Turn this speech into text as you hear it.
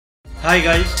Hi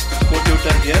guys,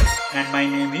 CodeTutor here and my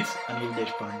name is Anil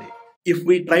Deshpande. If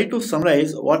we try to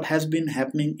summarize what has been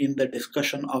happening in the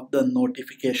discussion of the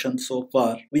notification so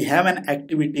far, we have an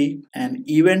activity, an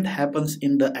event happens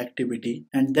in the activity,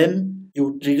 and then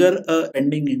you trigger a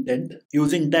pending intent.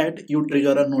 Using that, you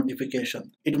trigger a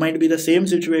notification. It might be the same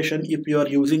situation if you are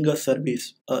using a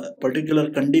service. A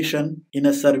particular condition in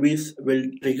a service will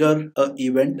trigger an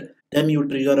event. Then you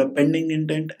trigger a pending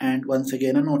intent and once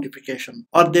again a notification.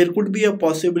 Or there could be a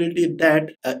possibility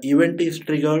that an event is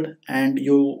triggered and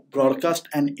you broadcast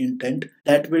an intent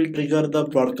that will trigger the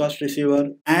broadcast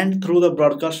receiver, and through the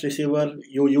broadcast receiver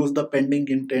you use the pending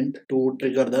intent to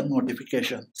trigger the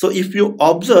notification. So if you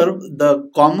observe,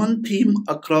 the common theme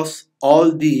across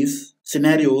all these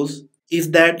scenarios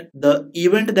is that the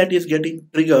event that is getting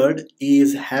triggered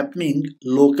is happening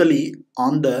locally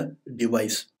on the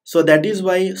device. So that is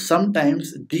why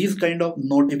sometimes these kind of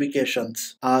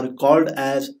notifications are called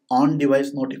as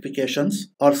on-device notifications,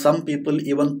 or some people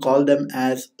even call them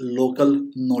as local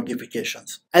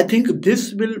notifications. I think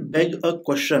this will beg a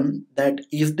question that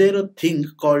is there a thing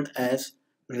called as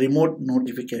remote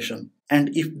notification? And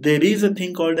if there is a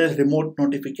thing called as remote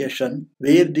notification,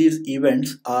 where these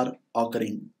events are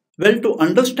occurring? Well, to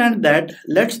understand that,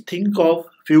 let's think of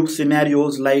few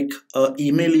scenarios like an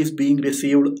email is being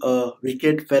received, a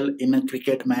wicket fell in a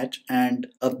cricket match, and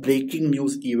a breaking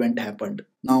news event happened.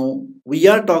 Now, we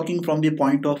are talking from the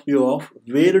point of view of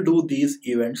where do these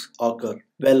events occur?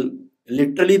 Well,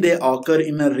 literally they occur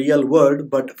in a real world,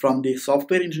 but from the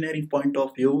software engineering point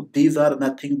of view, these are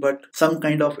nothing but some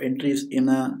kind of entries in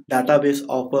a database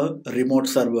of a remote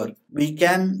server. We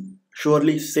can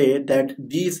surely say that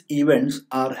these events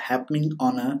are happening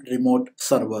on a remote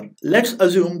server. Let's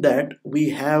assume that we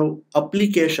have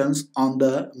applications on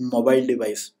the mobile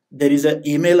device. There is an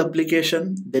email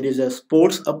application, there is a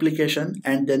sports application,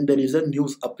 and then there is a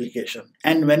news application.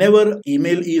 And whenever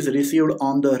email is received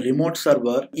on the remote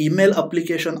server, email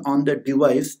application on the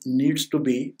device needs to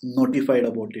be notified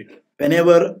about it.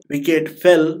 Whenever wicket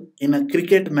fell in a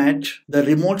cricket match, the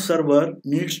remote server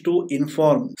needs to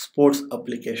inform sports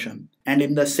application. And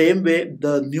in the same way,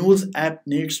 the news app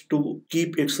needs to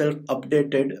keep itself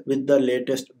updated with the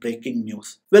latest breaking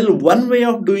news. Well, one way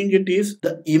of doing it is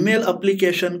the email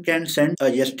application can send a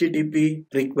HTTP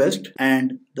request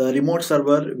and the remote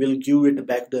server will give it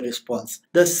back the response.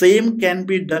 The same can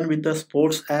be done with a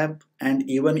sports app and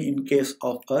even in case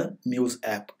of a news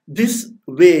app. This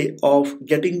way of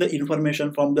getting the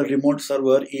information from the remote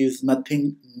server is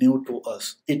nothing new to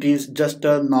us. It is just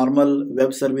a normal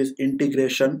web service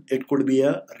integration. It could be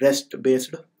a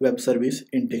REST-based web service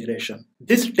integration.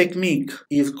 This technique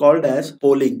is called as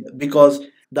polling because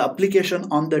the application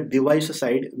on the device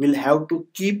side will have to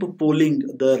keep polling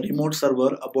the remote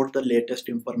server about the latest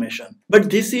information. But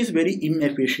this is very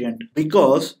inefficient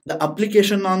because the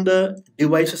application on the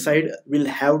device side will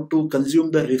have to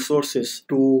consume the resources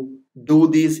to do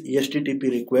these HTTP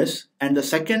requests. And the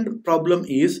second problem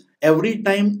is every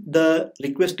time the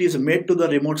request is made to the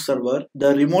remote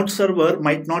server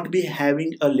might not be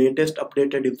having a latest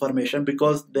updated information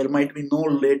because there might be no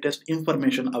latest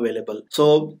information available.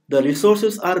 So the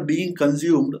resources are being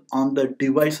consumed on the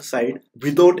device side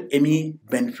without any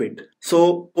benefit.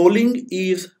 So polling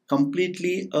is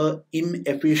completely an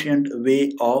inefficient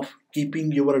way of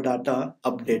keeping your data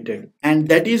updated, and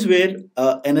that is where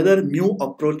another new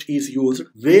approach is used,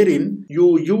 wherein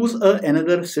you use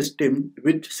another system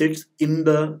which sits in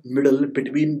the middle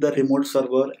between the remote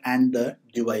server and the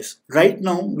device. Right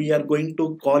now we are going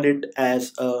to call it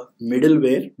as a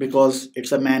middleware because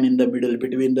it's a man in the middle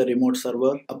between the remote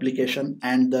server application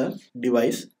and the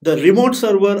device. The remote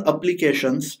server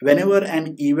applications, whenever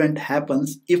an event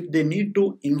happens, if they need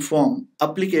to inform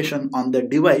application on the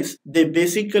device, they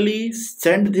basically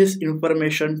send this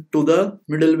information to the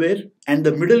middleware, and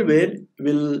the middleware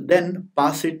will then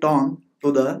pass it on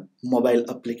to the mobile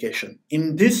application.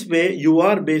 In this way, you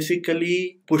are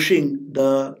basically pushing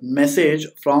the message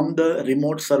from the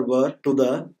remote server to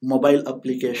the mobile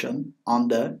application on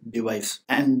the device.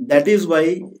 And that is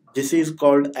why this is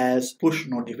called as push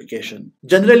notification.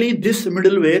 Generally, this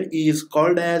middleware is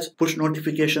called as push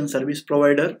notification service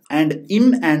provider. And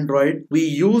in Android, we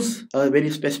use a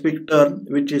very specific term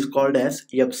which is called as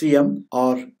FCM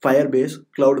or Firebase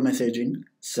Cloud Messaging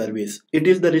Service. It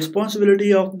is the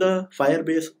responsibility of the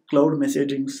Firebase Cloud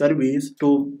Messaging Service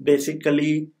to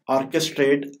basically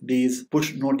orchestrate these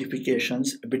push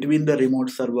notifications between the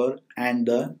remote server and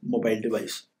the mobile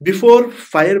device. Before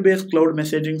Firebase Cloud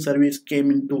Messaging Service came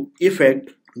into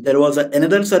effect, There was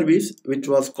another service which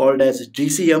was called as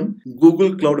GCM,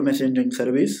 Google Cloud Messaging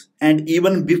Service. And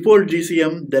even before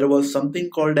GCM, there was something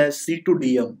called as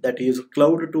C2DM, that is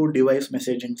Cloud to Device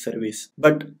Messaging Service.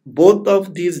 But both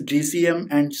of these GCM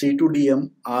and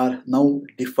C2DM are now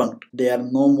defunct. They are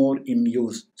no more in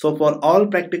use. So for all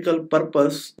practical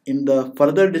purpose, in the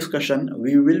further discussion,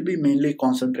 we will be mainly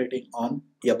concentrating on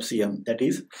FCM, that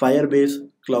is Firebase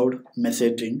Cloud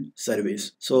Messaging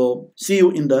Service. So see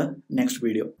you in the next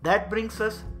video. That brings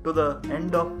us to the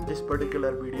end of this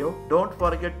particular video. Don't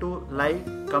forget to like,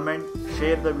 comment,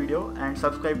 share the video and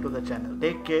subscribe to the channel.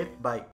 Take care. Bye.